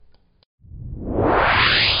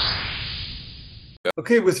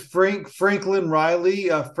Okay, with Franklin Riley,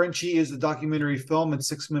 Frenchie is a documentary film. It's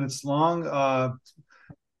 6 minutes long.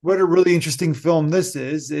 What a really interesting film this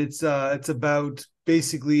is. It's about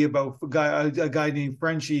basically about a guy named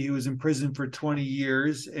Frenchie who was in prison for 20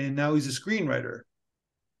 years and now he's a screenwriter.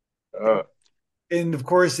 Uh, And of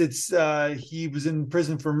course, it's he was in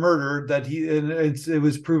prison for murder that it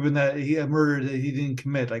was proven that he a murder that he didn't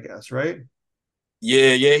commit. I guess, right?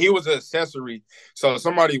 yeah, he was an accessory. So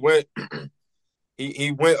somebody went,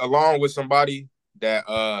 he went along with somebody that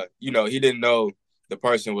he didn't know the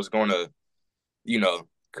person was gonna,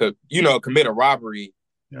 commit a robbery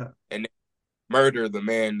Yeah. and murder the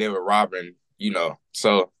man they were robbing.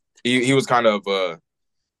 So he was kind of a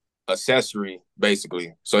accessory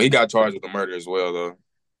basically. So he got charged with the murder as well, though.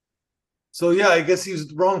 So yeah, I guess he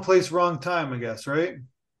was wrong place, wrong time. I guess, right?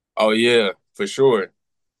 Oh yeah, for sure.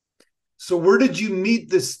 So where did you meet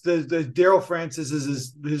this? The Daryl Francis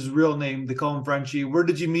is his real name. They call him Frenchie. Where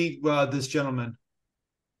did you meet this gentleman?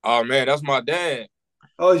 Oh man, that's my dad.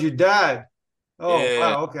 Oh, it's your dad. Oh, Yeah,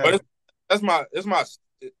 wow. but Okay.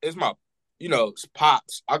 it's my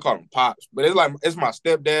pops. I call him pops, but it's my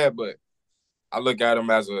stepdad. But I look at him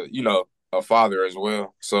as a father as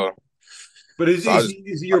well. So But is so I is just he,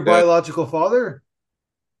 is he my your dad. biological father?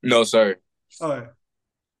 No sir. All right.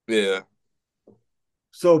 Yeah.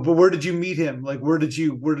 So, but where did you meet him? Like, how did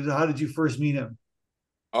you first meet him?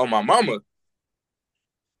 Oh, my mama.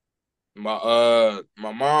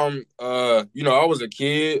 My mom. I was a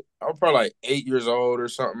kid. I was probably like 8 years old or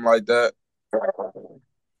something like that.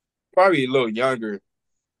 Probably a little younger,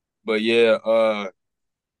 but yeah.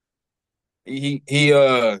 He he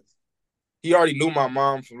already knew my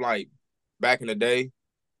mom from like back in the day,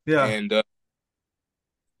 Yeah. and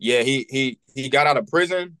yeah, he got out of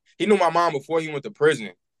prison. He knew my mom before he went to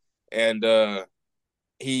prison, and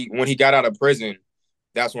he when he got out of prison,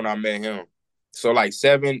 that's when I met him. So like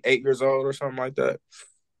 7, 8 years old or something like that.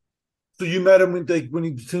 So you met him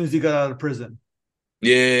as soon as he got out of prison.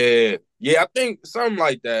 Yeah, yeah, I think something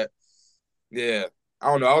like that. Yeah,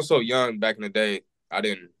 I don't know. I was so young back in the day. I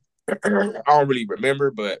didn't. I don't really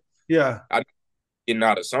remember, but Yeah. I getting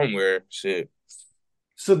out of somewhere. Shit.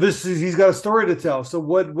 So he's got a story to tell. So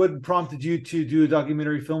what prompted you to do a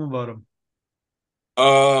documentary film about him?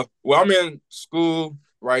 Well, I'm in school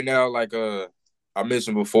right now, like I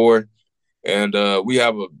mentioned before, and we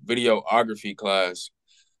have a videography class,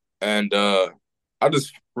 and I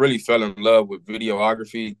just really fell in love with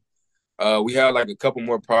videography. We had like a couple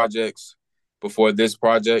more projects before this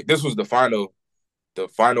project. This was the final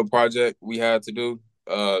project we had to do.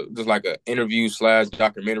 Just like an interview slash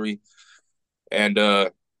documentary, and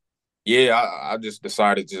yeah, I just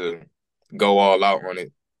decided to go all out on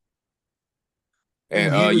it,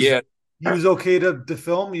 And and yeah, he was okay to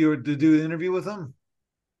film you or to do an interview with him?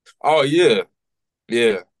 oh yeah,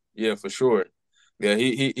 yeah, yeah, for sure. Yeah,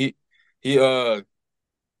 he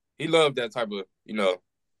he loved that type of,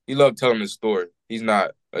 he loved telling his story. He's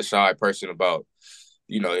not a shy person about,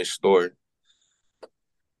 his story.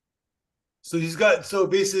 So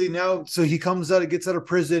basically now he comes out, gets out of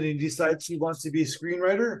prison and he decides he wants to be a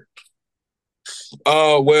screenwriter.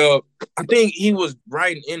 Well, I think he was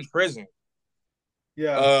writing in prison.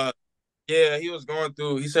 Yeah. Uh, yeah,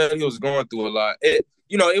 he said he was going through a lot. It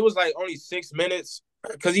was like only 6 minutes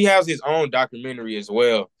because he has his own documentary as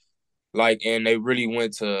well. Like, and they really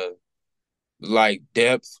went to like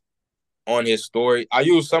depth on his story. I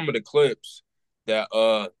used some of the clips that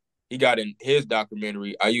he got in his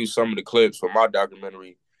documentary. I used some of the clips for my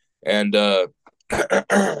documentary. And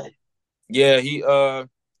yeah, he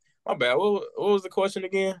my bad. What was the question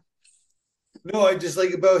again? No, I just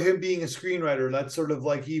like about him being a screenwriter. That's sort of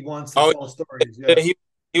like he wants to Oh tell stories. yeah, Yeah.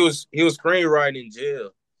 he was screenwriting in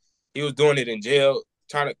jail. He was doing it in jail,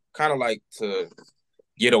 trying to kind of like to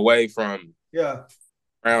get away from Yeah.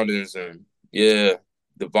 surroundings and yeah,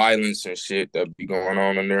 the violence and shit that be going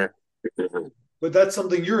on in there. But that's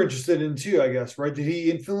something you're interested in too, I guess, right? Did he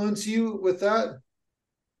influence you with that?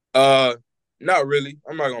 Uh, Not really.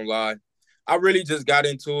 I'm not gonna lie. I really just got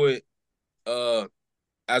into it uh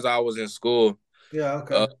as I was in school. Yeah,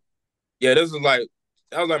 Uh, okay. yeah, that was like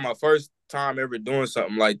my first time ever doing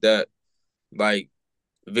something like that, like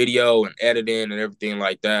video and editing and everything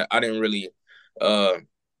like that. Uh,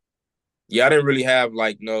 I didn't really have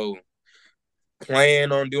like no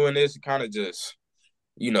plan on doing this. It kind of just,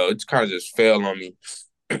 it kind of just fell on me.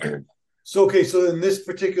 So okay, so in this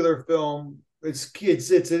particular film, it's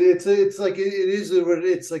like it is what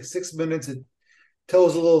it's like 6 minutes. It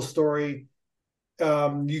tells a little story.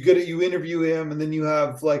 You interview him, and then you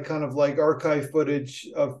have like kind of like archive footage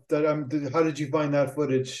of that. How did you find that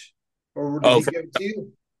footage, or did Oh, he give it to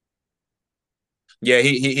you? Yeah,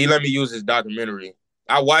 he let me use his documentary.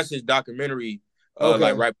 I watched his documentary like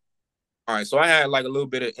Okay. right behind. So I had like a little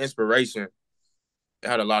bit of inspiration. I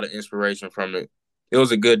had a lot of inspiration from it. It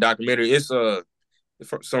was a good documentary. It's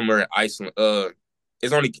from somewhere in Iceland.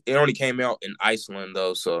 It only came out in Iceland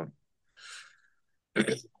though, so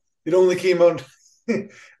It only came out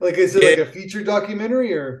like is it yeah. like a feature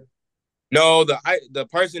documentary or No, the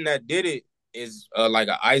person that did it is like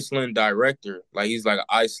an Iceland director. Like he's like an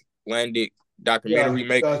Icelandic yeah, documentary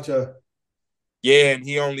maker. gotcha. Yeah, and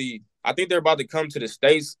he only I think they're about to come to the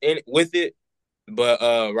States in with it, but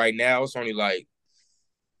right now it's only like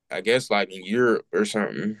I guess like in Europe or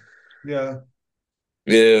something. Yeah.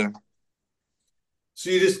 Yeah. So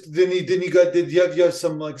you just then you got did you have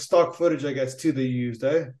some like stock footage, I guess, too that you used,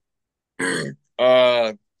 eh?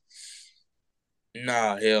 uh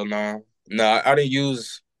nah, hell no. Nah, I didn't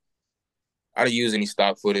use any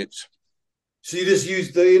stock footage. So you just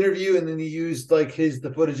used the interview and then you used like his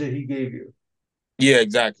the footage that he gave you. Yeah,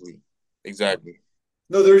 exactly. Exactly.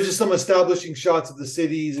 No, there was just some establishing shots of the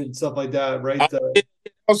cities and stuff like that, right? It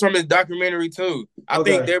was from his documentary too. I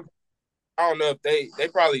think Okay. they're I don't know if they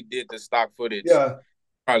probably did the stock footage. Yeah.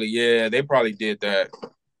 Probably yeah, they probably did that.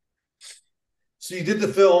 So you did the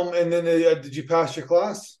film and then did you pass your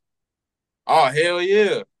class? Oh hell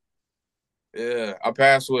yeah. Yeah. I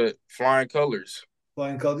passed with flying colors.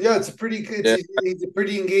 Flying colors. Yeah, Yeah. he's a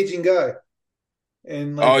pretty engaging guy.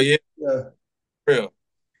 And Oh like yeah, yeah. real.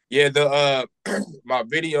 Yeah, the my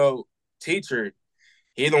video teacher,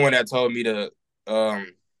 he the one that told me to um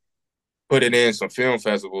put it in some film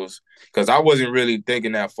festivals because I wasn't really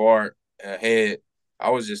thinking that far ahead. I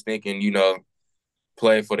was just thinking,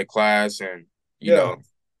 play for the class and, you Yeah. know,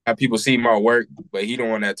 have people see my work. But he the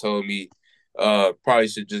one that told me probably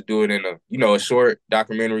should just do it in a short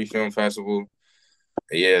documentary film festival.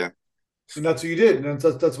 Yeah. And that's what you did. And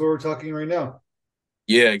that's what we're talking right now.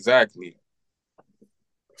 Yeah, exactly.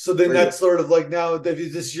 So then Real. that's sort of like now that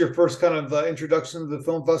this is your first kind of introduction to the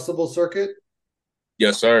film festival circuit.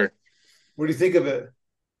 Yes, sir. What do you think of it?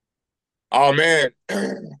 Oh man.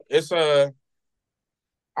 It's I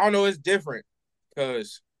don't know, it's different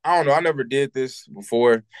because I don't know, I never did this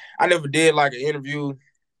before. I never did like an interview.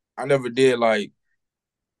 I never did like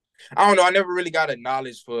I don't know, I never really got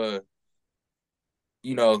acknowledged for,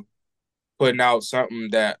 you know, putting out something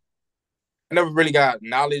that I never really got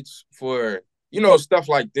knowledge for, stuff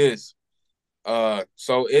like this.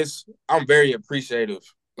 So I'm very appreciative.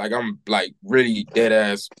 Like I'm like really dead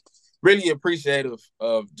ass, really appreciative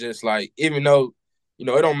of just like even though, it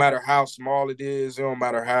don't matter how small it is, it don't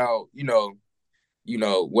matter how,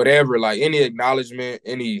 whatever, like any acknowledgement,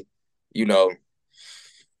 any, you know,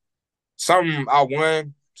 something I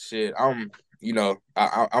won, shit, I'm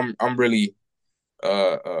really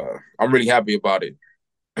happy about it.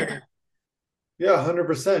 Yeah,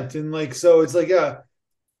 100%. And like so it's like yeah,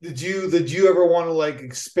 did you ever want to like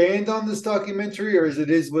expand on this documentary or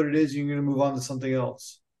is what it is, you're gonna move on to something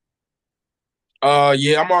else?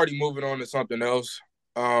 Yeah, I'm already moving on to something else.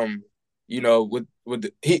 With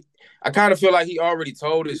I kind of feel like he already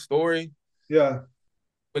told his story Yeah.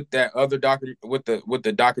 with that other with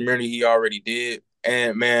the documentary he already did.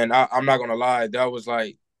 And man, I'm not gonna lie, that was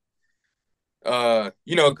like,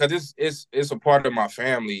 because it's a part of my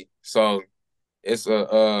family, so it's it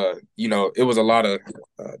was a lot of,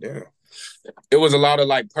 damn, it was a lot of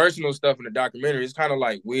like personal stuff in the documentary. It's kind of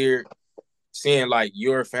like weird seeing like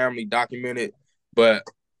your family documented, but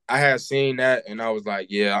I had seen that and I was like,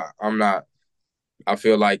 yeah, I'm not. I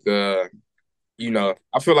feel like I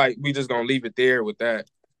feel like we just gonna leave it there with that.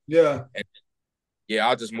 Yeah. And yeah,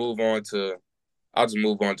 I'll just move on to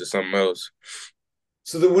something else.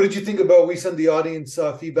 So then what did you think about we send the audience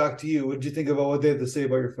feedback to you? What did you think about what they had to say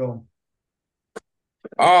about your film?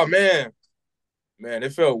 Oh man,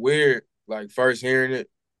 it felt weird like first hearing it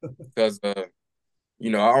because I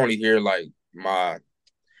only hear like my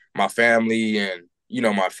family and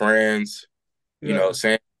my friends, Yeah.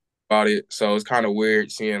 saying about it. So it's kind of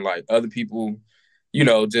weird seeing like other people,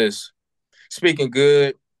 just speaking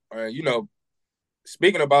good,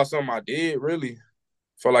 speaking about something I did really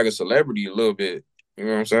felt like a celebrity a little bit. You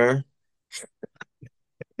know what I'm saying?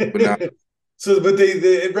 But not. So but they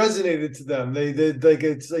it resonated to them. They like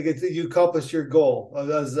it's you accomplished your goal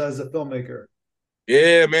as a filmmaker.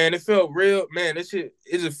 Yeah, man, it felt real. Man, it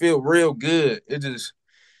just feel real good. It just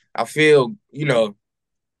I feel,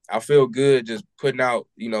 I feel good just putting out,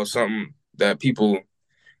 something that people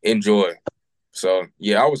enjoy. So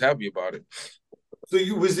yeah, I was happy about it. So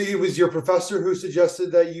it was your professor who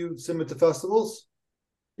suggested that you submit to festivals?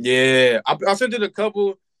 Yeah, I sent it a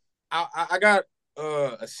couple. I got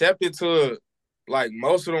accepted to like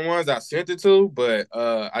most of the ones I sent it to, but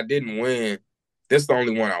I didn't win. This is the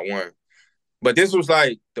only one I won. But this was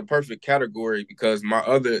like the perfect category because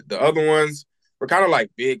the other ones were kind of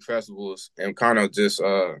like big festivals and kind of just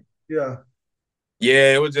Yeah.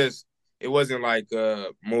 yeah, it wasn't like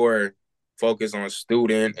more focused on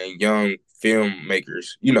student and young filmmakers,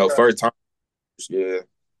 Yeah. first time. Yeah.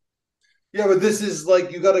 Yeah, but this is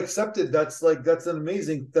like you got accepted. That's an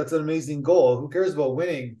amazing goal. Who cares about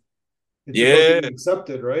winning? It's about Yeah, getting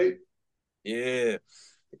accepted, right? yeah.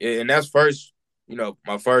 And that's first,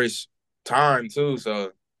 my first time too.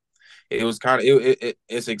 So it was kind of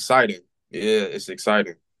it's exciting. Yeah, it's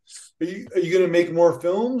exciting. Are you gonna make more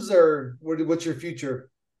films or what's your future?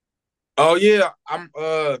 Oh yeah, I'm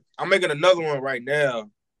making another one right now.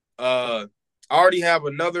 I already have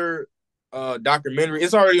another documentary.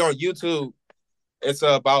 It's already on YouTube. It's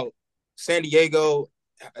about San Diego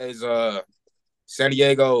is San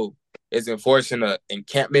Diego is enforcing a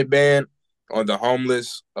encampment ban on the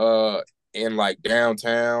homeless in like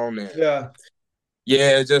downtown, and Yeah.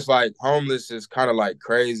 yeah, it's just like homeless is kind of like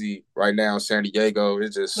crazy right now in San Diego.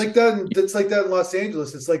 It's just Like that, it's like that in Los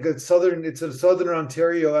Angeles. It's a southern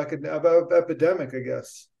Ontario epidemic, I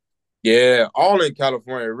guess. yeah, all in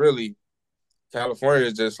California really. California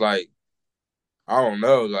is just like I don't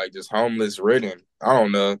know, like just homeless ridden. I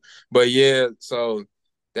don't know. But yeah, so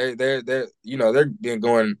they're they're been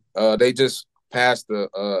going they just passed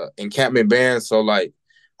the encampment ban, so like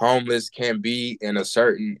homeless can be in a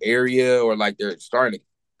certain area, or like they're starting to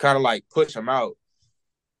kind of like push them out,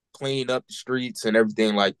 clean up the streets and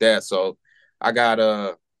everything like that. So I got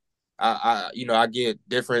I get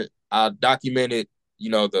different I documented,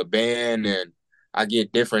 the ban, and I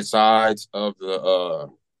get different sides of the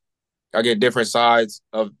I get different sides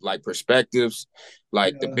of like perspectives,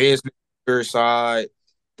 like the Yeah. business side,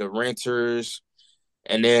 the renters,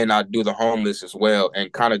 and then I do the homeless as well,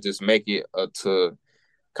 and kind of just make it to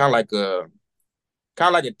kind of like a kind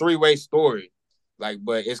of like a three-way story, like,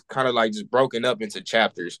 but it's kind of like just broken up into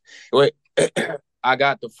chapters. Wait, I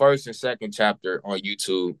got the first and second chapter on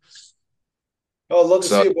YouTube, Oh, I'd love to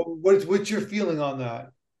so see it. But what's your feeling on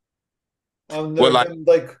that? On what like them,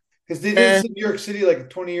 like, because they did this eh, in New York City like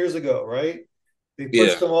 20 years ago, right? They yeah,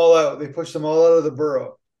 pushed them all out. They pushed them all out of the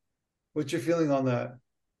borough. What's your feeling on that?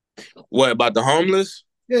 what about the homeless?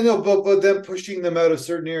 Yeah, no, but them pushing them out of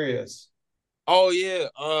certain areas. Oh yeah,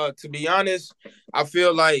 to be honest, I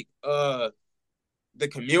feel like the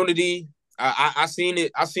community. I seen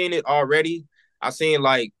it. I seen it already. I seen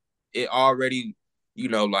like it already.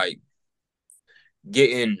 Like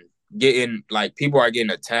getting like people are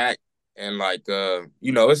getting attacked, and like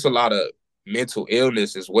it's a lot of mental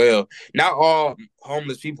illness as well. Not all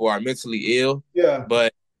homeless people are mentally ill, Yeah,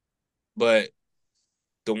 but but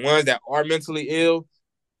the ones that are mentally ill,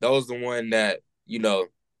 those the one that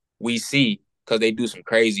we see because they do some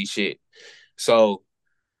crazy shit. So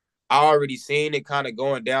I already seen it kind of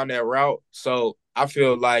going down that route. So I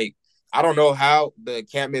feel like I don't know how the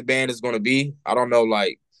encampment ban is going to be. I don't know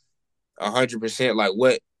like 100% like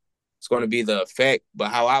what it's going to be the effect, but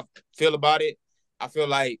how I feel about it, I feel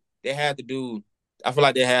like they had to do. I feel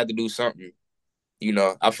like they had to do something.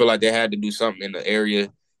 I feel like they had to do something in the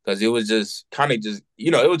area because it was just kind of just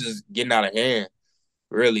it was just getting out of hand,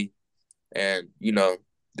 really, and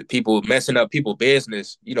the people messing up people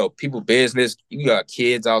business. People business. You got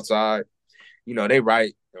kids outside. They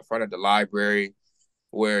right in front of the library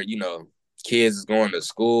where, kids is going to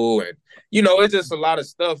school, and, it's just a lot of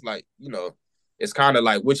stuff like, it's kind of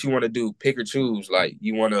like what you want to do, pick or choose. Like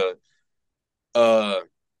uh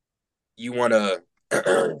you want to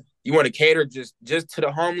you want to cater just to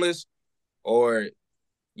the homeless, or,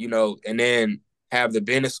 and then have the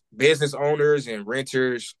business owners and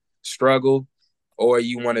renters struggle, or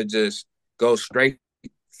you want to just go straight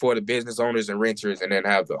for the business owners and renters and then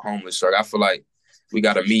have the homeless struggle. I feel like we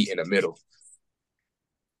got to meet in the middle,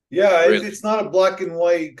 yeah. really. It's not a black and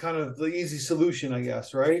white kind of the easy solution, I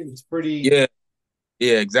guess, right? It's pretty. Yeah,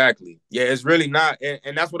 yeah, exactly. Yeah, it's really not,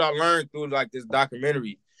 and that's what I learned through like this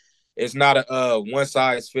documentary. It's not a one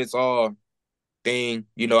size fits all thing.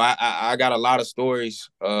 I got a lot of stories.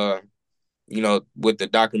 With the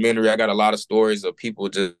documentary, I got a lot of stories of people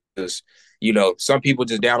just some people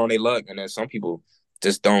just down on their luck, and then some people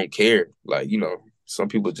just don't care. Like some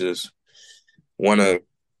people just want to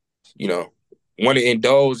you know want to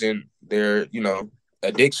indulge in their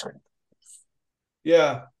addiction.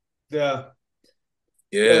 Yeah, yeah.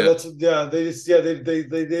 Yeah, Yeah. that's yeah. They just yeah. They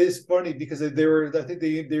it is funny because they were. I think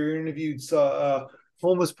they were interviewed a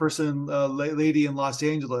homeless person, lady in Los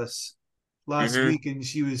Angeles last Hmm. week, and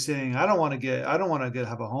she was saying, I don't want to get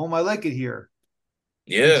have a home. I like it here."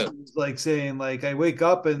 And Yeah. she was like saying, like, I wake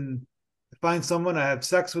up and I find someone, I have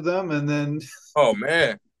sex with them, and then Oh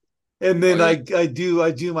man. and Oh then yeah. I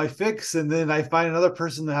do my fix, and then I find another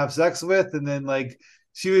person to have sex with, and then like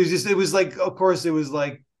she was just it was like, of course it was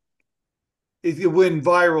like it went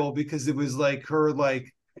viral because it was like her,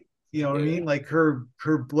 like, you know what I Yeah. mean, like her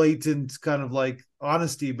blatant kind of like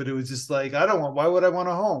honesty, but it was just like, I don't want, why would I want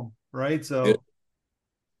a home, right? Yeah. So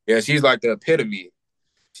Yeah. She's like the epitome.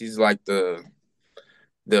 She's like the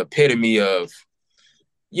epitome of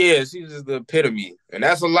yeah, she's just the epitome. And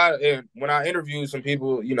that's a lot. And when I interview some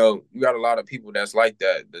people, you got a lot of people that's like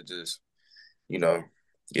that just, you know,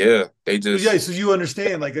 yeah, they so yeah, just so you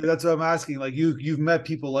understand, like that's what I'm asking, like you've met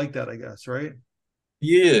people like that, I guess, right?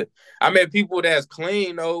 yeah. I met people that's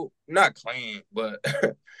clean though, not clean, but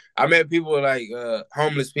I met people like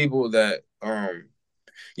homeless people that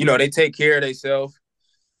they take care of themselves.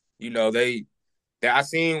 You know, I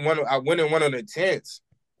seen one I went in one of the tents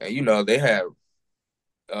and they have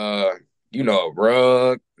uh a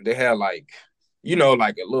rug. They had like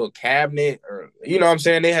like a little cabinet or what I'm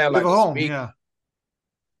saying? They had You have like a a home, speak. yeah.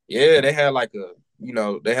 Yeah, they had like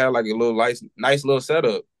they had like a little nice little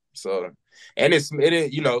setup. So and it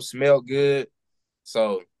smelled good.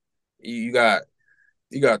 So you got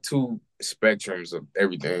two spectrums of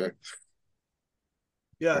everything.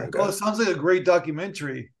 Yeah. Well, it Okay. sounds like a great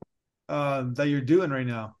documentary that you're doing right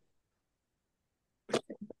now.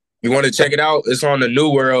 You want to check it out? It's on the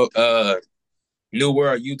New World YouTube.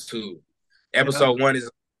 Yeah. Episode 1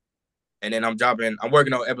 is and then I'm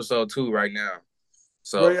working on episode 2 right now. Right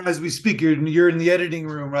So as we speak, you're in the editing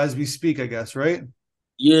room as we speak, I guess, right?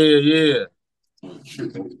 yeah, yeah.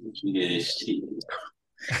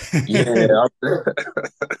 Yeah.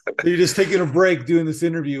 You're just taking a break doing this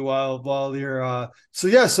interview while you're so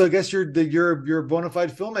yeah, so I guess you're a bona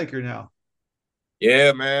fide filmmaker now.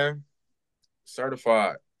 Yeah, man.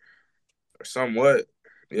 Certified or somewhat.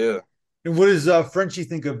 Yeah. And what does Frenchie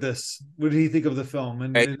think of this? What did he think of the film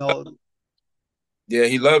And and all? yeah,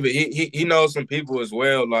 he love it. He knows some people as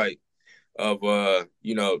well, like of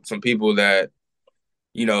some people that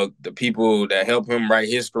the people that help him write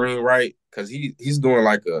his screenwrite because he's doing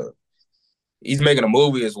like he's making a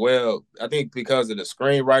movie as well. I think because of the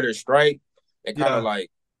screenwriter strike, they kind of Yeah.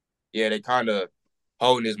 like they kind of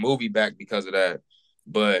holding his movie back because of that.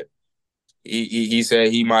 But he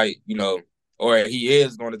said he might or he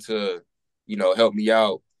is going to help me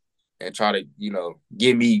out and try to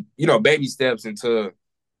give me baby steps into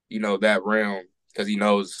that realm because he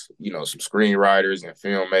knows some screenwriters and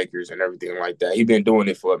filmmakers and everything like that. He's been doing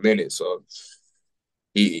it for a minute, so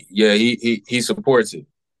he supports it.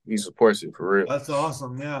 He supports it for real. That's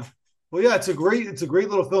awesome. Yeah. Well, yeah, it's a great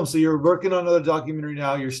little film. So you're working on another documentary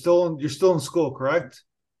now. You're still in school, correct?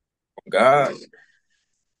 God, I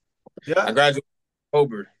Yeah. graduated in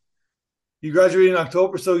October. You graduated in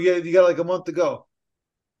October, so yeah, you got like a month to go.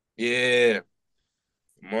 Yeah,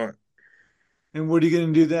 come on. And what are you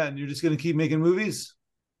going to do then? You're just going to keep making movies?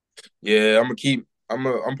 Yeah, I'm gonna keep. I'm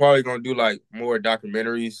probably gonna do like more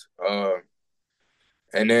documentaries.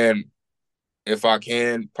 And then if I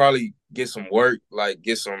can, probably get some work, like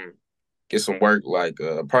get some work, like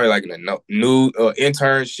probably like in a new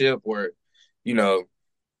internship or you know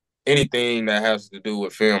anything that has to do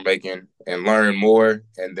with filmmaking and learn more,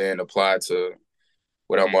 and then apply to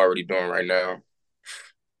what I'm already doing right now.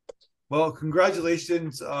 Well,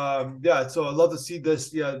 congratulations. Yeah, so I'd love to see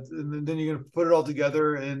this. Yeah, and then you're gonna put it all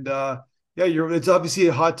together, and yeah, you're. It's obviously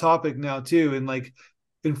a hot topic now too, and like,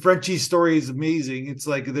 and Frenchie's story is amazing. It's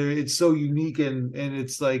like it's so unique, and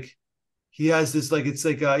it's like he has this like it's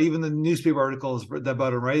like even the newspaper articles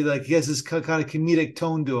about him, right? Like he has this kind of comedic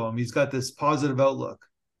tone to him. He's got this positive outlook.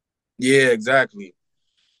 Yeah, exactly.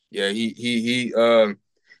 Yeah, he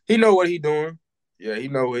know what he doing. Yeah, he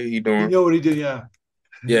know what he You doing. know what he did, yeah.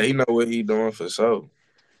 Yeah, he know what he doing for sure.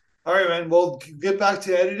 All right, man. Well, get back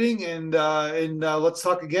to editing, and let's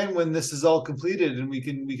talk again when this is all completed, and we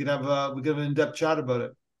can have an in depth chat about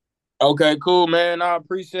it. Okay, cool, man. I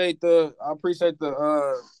appreciate the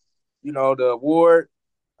the award.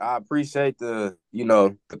 I appreciate the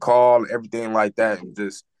the call, everything like that, and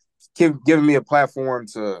just giving me a platform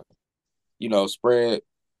to spread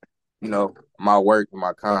my work and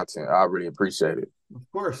my content. I really appreciate it. Of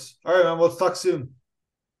course. All right, man. Well, let's talk soon.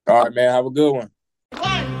 All right, man. Have a good one.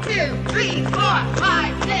 1, 2, 3, 4,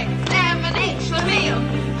 5, 6.